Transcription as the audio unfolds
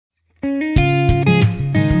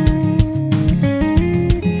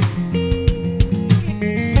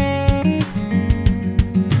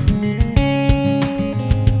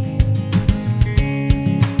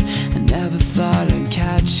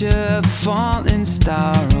falling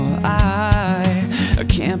star. Oh, I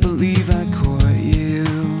can't believe I caught you.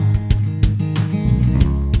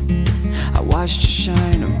 I watched you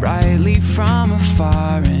shine brightly from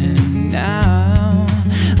afar, and now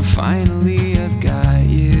finally I've got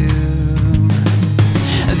you.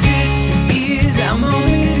 This is our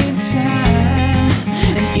moment in time,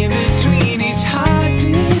 and in between each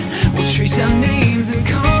heartbeat we'll trace our names in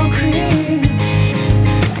concrete.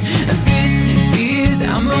 This is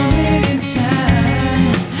our moment in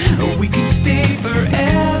time, we can stay forever,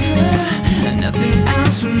 and nothing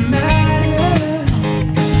else will matter.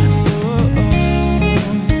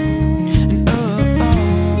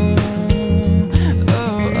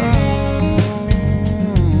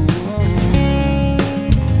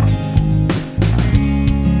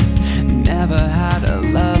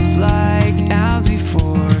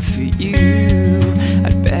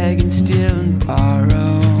 Steal and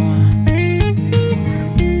borrow.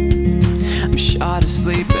 I'm shot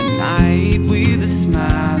asleep at night with a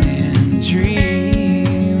smile and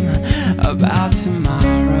dream about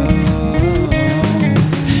tomorrows.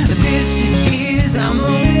 This is our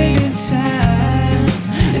moment in time,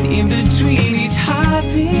 and in between each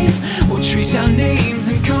heartbeat we'll trace our names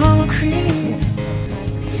in concrete.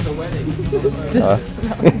 It's just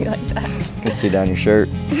not like that. I can see down your shirt.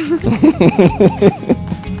 You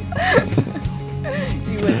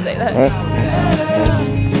wouldn't say that.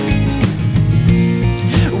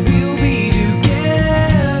 We'll be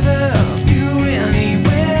together through any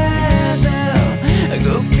weather.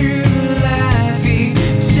 Go through life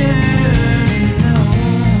eternal.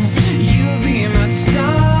 You'll be my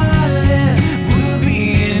starlet. We'll be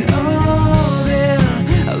in orbit.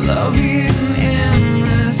 Our love is an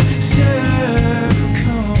endless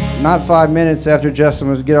circle. Not 5 minutes after Justin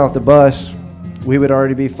was to get off the bus, we would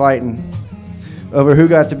already be fighting over who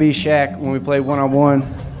got to be Shaq when we played one-on-one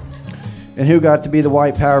and who got to be the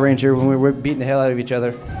White Power Ranger when we were beating the hell out of each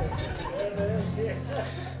other.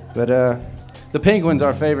 But the Penguin's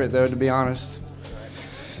our favorite, though, to be honest.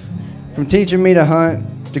 From teaching me to hunt,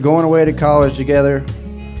 to going away to college together,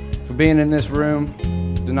 for being in this room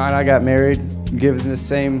the night I got married and giving this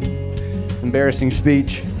same embarrassing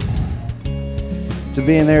speech, to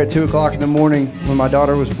being there at 2 o'clock in the morning when my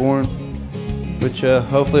daughter was born, which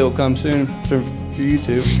hopefully will come soon for you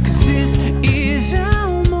too. 'Cause this is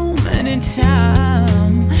our moment in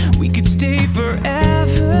time. We could stay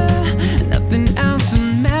forever, nothing else will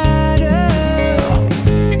matter.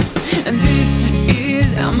 And this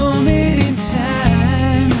is our moment in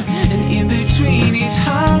time, and in between each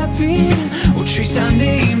heartbeat we'll trace our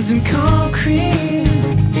names in concrete.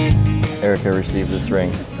 Erica received this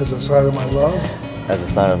ring as a sign of my love as a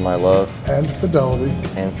sign of my love and fidelity,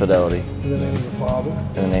 in the name of the Father,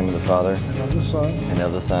 the name of the Father, and of the Son, and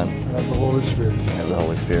of the Son, and of the Holy Spirit. and of the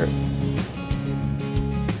Holy Spirit.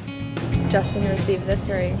 Justin received this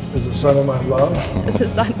ring As a sign of my love as a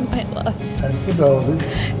sign of my love and fidelity,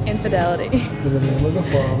 and fidelity. in the name of the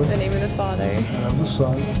Father, In the name of the Father, and of the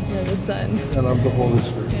Son, and of the Son, and of the Holy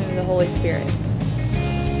Spirit. and of the Holy Spirit.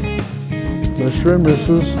 Mr. and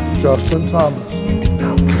Mrs. Justin Thomas.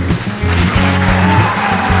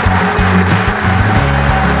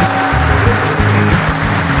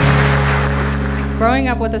 Growing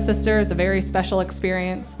up with a sister is a very special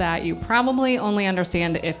experience that you probably only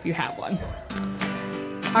understand if you have one.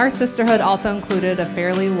 Our sisterhood also included a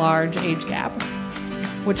fairly large age gap,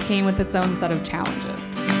 which came with its own set of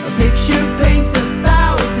challenges. A picture paints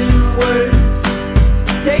 1,000 words.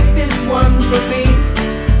 Take this one from me.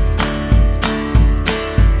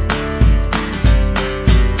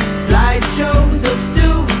 Slideshows of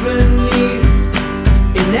souvenirs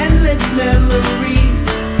in endless memories.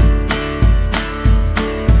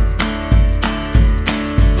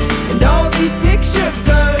 And all these picture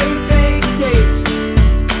perfect days,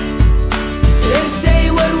 they say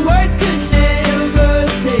what words could never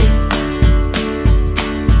say.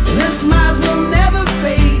 And the smiles will never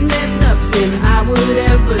fade, and there's nothing I would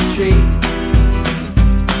ever trade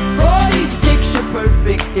for these picture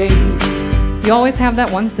perfect days. You always have that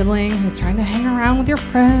one sibling who's trying to hang around with your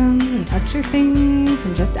friends and touch your things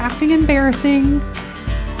and just acting embarrassing.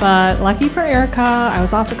 But lucky for Erica, I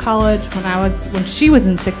was off to college when she was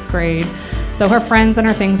in 6th grade, so her friends and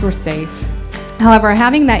her things were safe. However,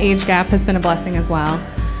 having that age gap has been a blessing as well.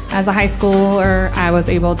 As a high schooler, I was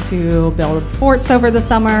able to build forts over the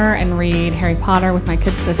summer and read Harry Potter with my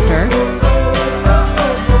kid sister.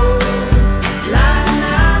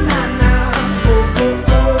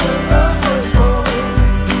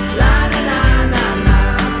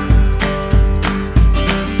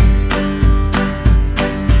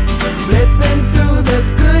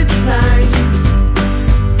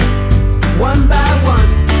 One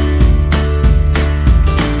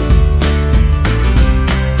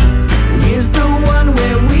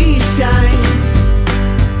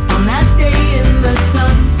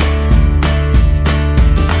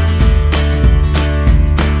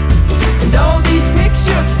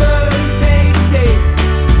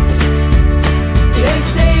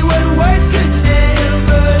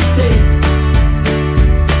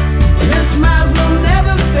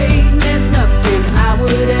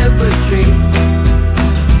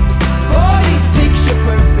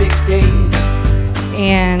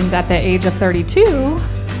the age of 32,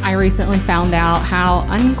 I recently found out how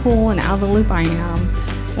uncool and out of the loop I am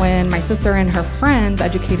when my sister and her friends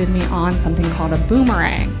educated me on something called a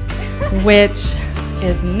boomerang, which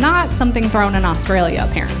is not something thrown in Australia,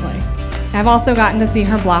 apparently. I've also gotten to see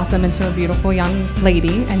her blossom into a beautiful young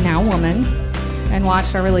lady and now woman, and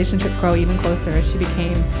watched our relationship grow even closer as she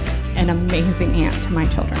became an amazing aunt to my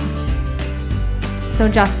children. So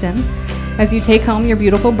Justin, as you take home your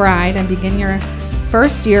beautiful bride and begin your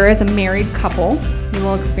first year as a married couple, you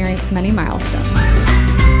will experience many milestones.